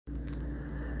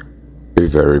A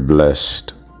very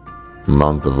blessed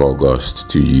month of August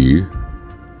to you,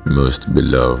 most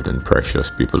beloved and precious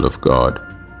people of God.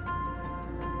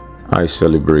 I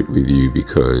celebrate with you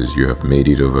because you have made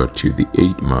it over to the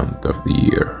 8th month of the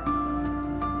year.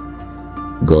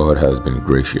 God has been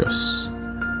gracious.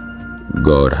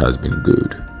 God has been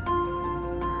good.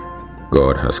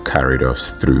 God has carried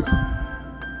us through,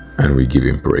 and we give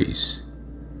Him praise.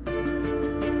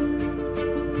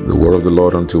 The word of the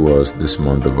Lord unto us this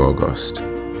month of August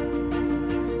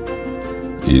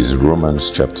is Romans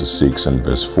chapter 6 and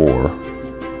verse 4.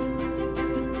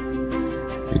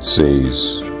 It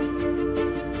says,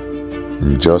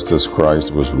 "Just as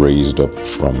Christ was raised up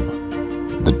from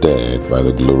the dead by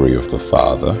the glory of the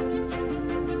Father,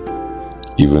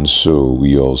 even so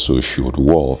we also should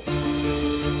walk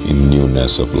in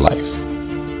newness of life."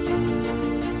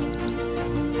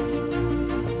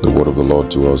 The word of the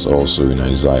Lord to us also in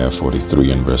Isaiah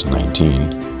 43 and verse 19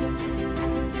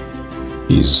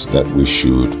 is that we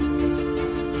should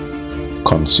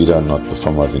consider not the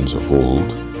former things of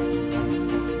old,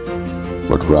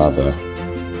 but rather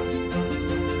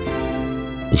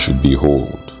we should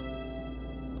behold,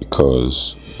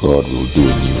 because God will do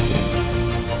a new thing,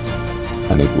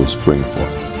 and it will spring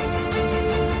forth.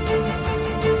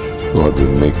 God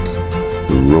will make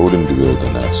a road in the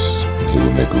wilderness, and He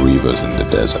will make rivers in the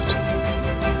desert.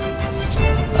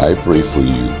 I pray for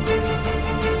you,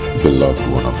 beloved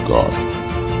one of God,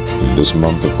 in this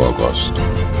month of August,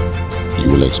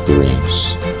 you will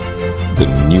experience the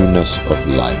newness of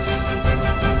life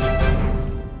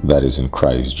that is in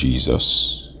Christ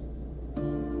Jesus.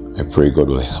 I pray God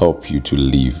will help you to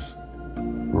live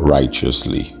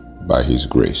righteously by His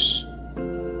grace,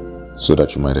 so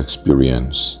that you might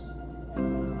experience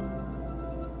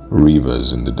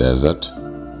rivers in the desert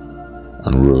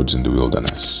and roads in the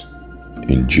wilderness.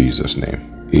 In Jesus' name,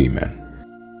 amen.